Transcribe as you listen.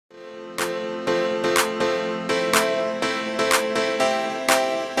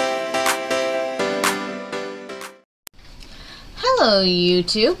Hello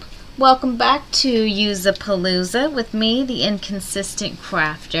YouTube, welcome back to Useapalooza with me, the Inconsistent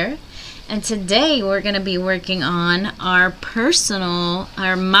Crafter, and today we're going to be working on my personal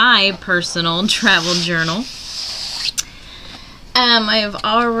travel journal. I've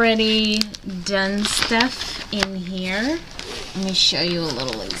already done stuff in here. Let me show you a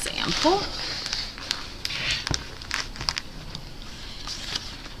little example.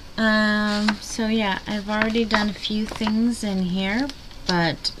 So yeah, I've already done a few things in here,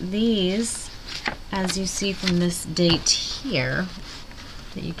 but these, as you see from this date here,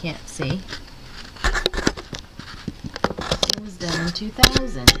 that you can't see, it was done in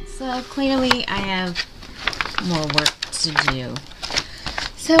 2000. So clearly I have more work to do.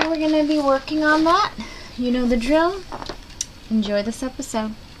 So we're going to be working on that. You know the drill. Enjoy this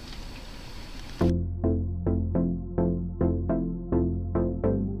episode.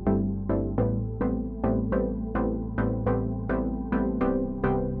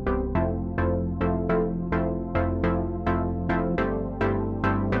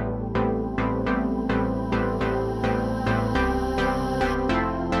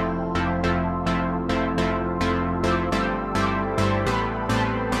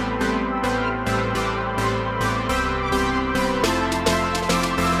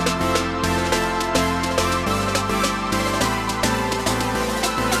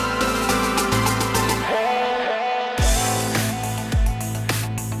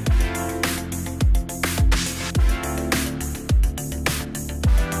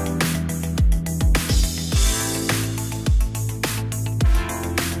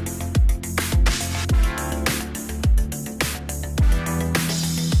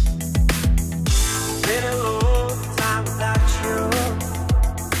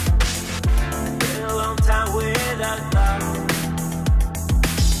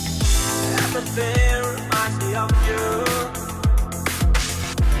 Everything reminds me of you,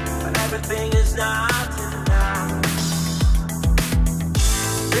 but everything is not enough.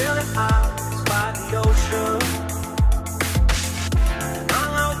 Feeling out by the ocean, and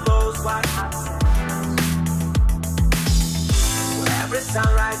on those white hot sands, where every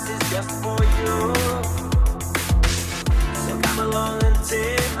sunrise is just for you. So come along and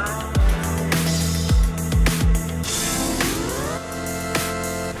take my hand.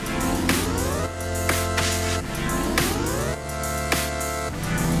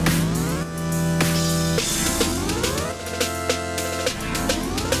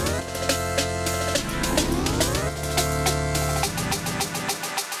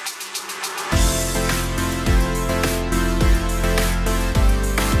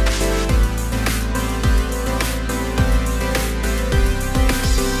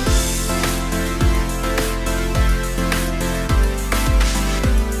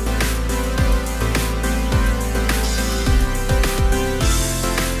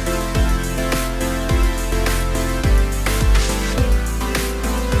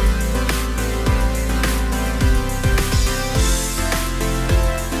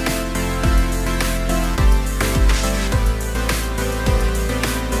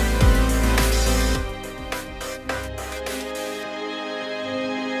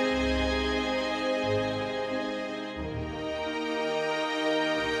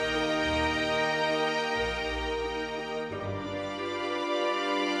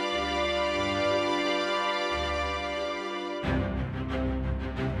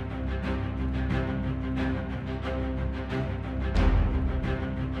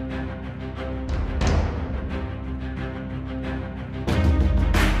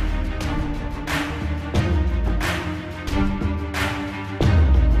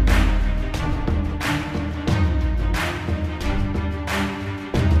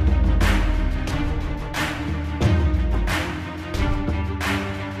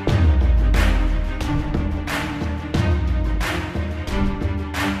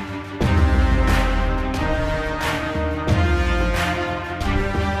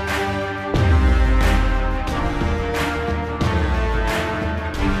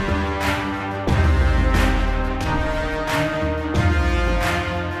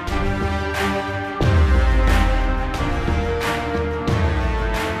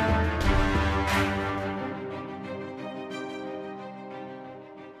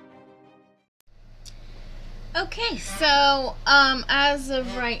 Okay, so as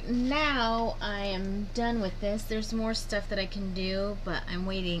of right now, I am done with this. There's more stuff that I can do, but I'm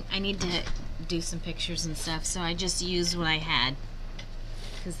waiting. I need to do some pictures and stuff, so I just used what I had,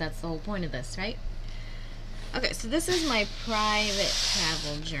 because that's the whole point of this, right? Okay, so this is my private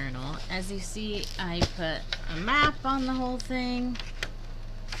travel journal. As you see, I put a map on the whole thing.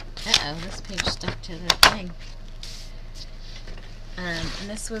 Uh-oh, this page stuck to the thing. And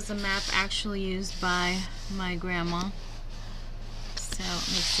this was a map actually used by my grandma, so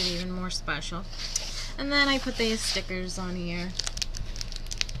it makes it even more special. And then I put these stickers on here.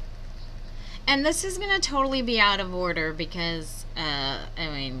 And this is going to totally be out of order because, I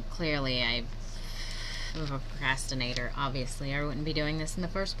mean, clearly I'm a procrastinator, obviously. I wouldn't be doing this in the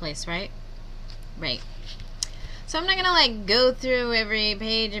first place, right? Right. So I'm not going to, like, go through every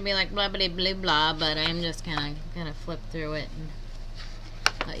page and be like, blah, blah, blah, blah, but I'm just kind of going to flip through it and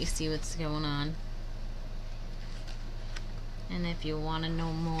let you see what's going on. And if you want to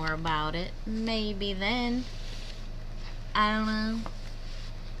know more about it, maybe then. I don't know.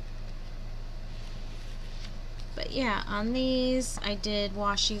 But yeah, on these, I did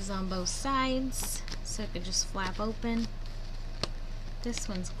washies on both sides, so it could just flap open. This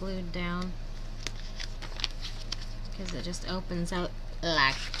one's glued down, because it just opens out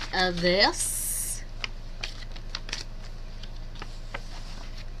like this.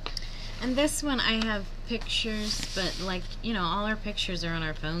 And this one I have pictures, but like, you know, all our pictures are on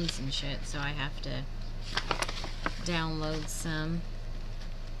our phones and shit, so I have to download some.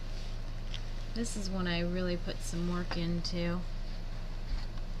 This is one I really put some work into.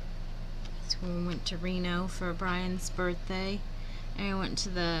 It's when we went to Reno for Brian's birthday, and I went to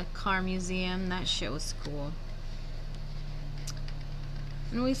the car museum. That shit was cool.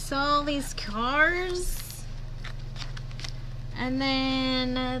 And we saw all these cars. And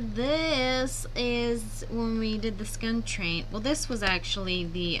then this is when we did the skunk train. Well, this was actually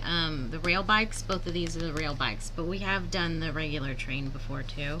the rail bikes. Both of these are the rail bikes, but we have done the regular train before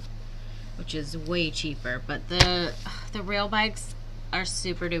too, which is way cheaper. But the rail bikes are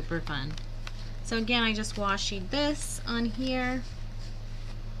super duper fun. So again, I just washied this on here,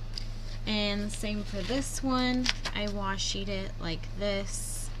 and the same for this one. I washied it like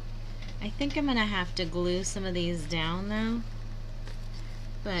this. I think I'm gonna have to glue some of these down though.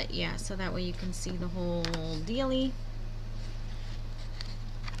 But yeah, so that way you can see the whole dealie.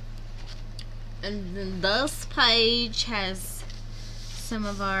 And then this page has some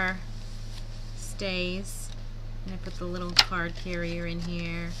of our stays. And I put the little card carrier in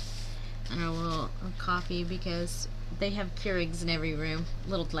here, and our little coffee, because they have Keurigs in every room,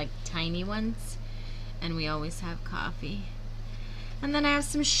 little like tiny ones, and we always have coffee. And then I have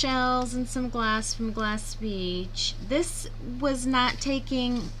some shells and some glass from Glass Beach. This was not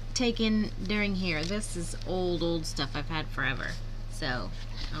taken during here. This is old stuff I've had forever, so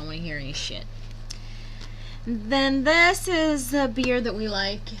I don't want to hear any shit. Then this is a beer that we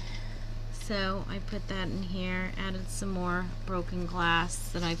like, so I put that in here. Added some more broken glass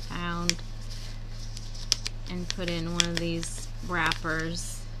that I found, and put in one of these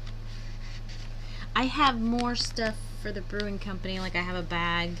wrappers. I have more stuff for the brewing company, like I have a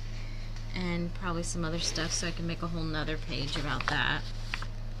bag and probably some other stuff, so I can make a whole nother page about that.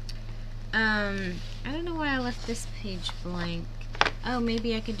 I don't know why I left this page blank. Oh,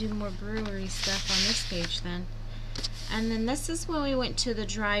 maybe I could do more brewery stuff on this page then. And then this is when we went to the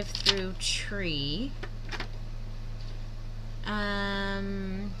drive-through tree. I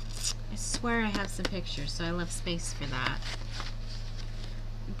swear I have some pictures, so I left space for that.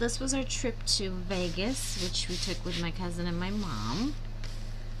 This was our trip to Vegas, which we took with my cousin and my mom.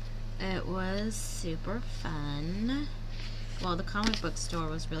 It was super fun. Well, the comic book store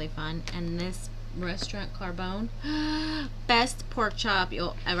was really fun, and this restaurant, Carbone, best pork chop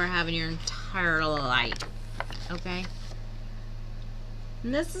you'll ever have in your entire life. Okay?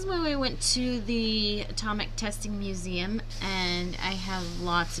 And this is when we went to the Atomic Testing Museum, and I have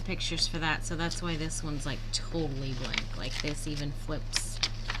lots of pictures for that, so that's why this one's like totally blank. Like this even flips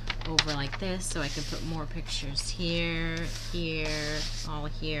over like this, so I can put more pictures here, here, all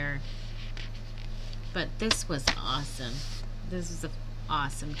here. But this was awesome. This was an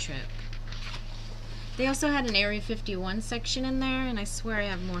awesome trip. They also had an Area 51 section in there, and I swear I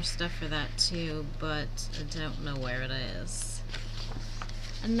have more stuff for that too, but I don't know where it is.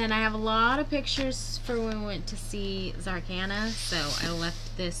 And then I have a lot of pictures for when we went to see Zarkana, so I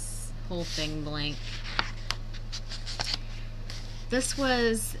left this whole thing blank. This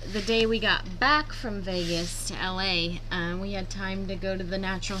was the day we got back from Vegas to LA. We had time to go to the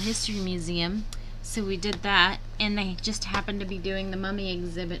Natural History Museum, so we did that, and they just happened to be doing the mummy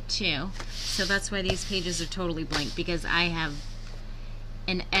exhibit too. So that's why these pages are totally blank, because I have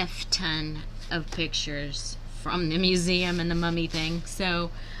an F-ton of pictures from the museum and the mummy thing,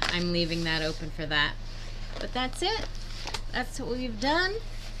 so I'm leaving that open for that. But that's it. That's what we've done.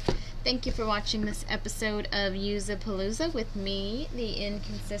 Thank you for watching this episode of Useapalooza with me, the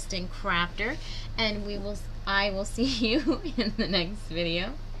Inconsistent Crafter, and I will see you in the next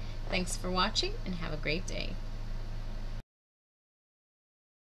video. Thanks for watching, and have a great day.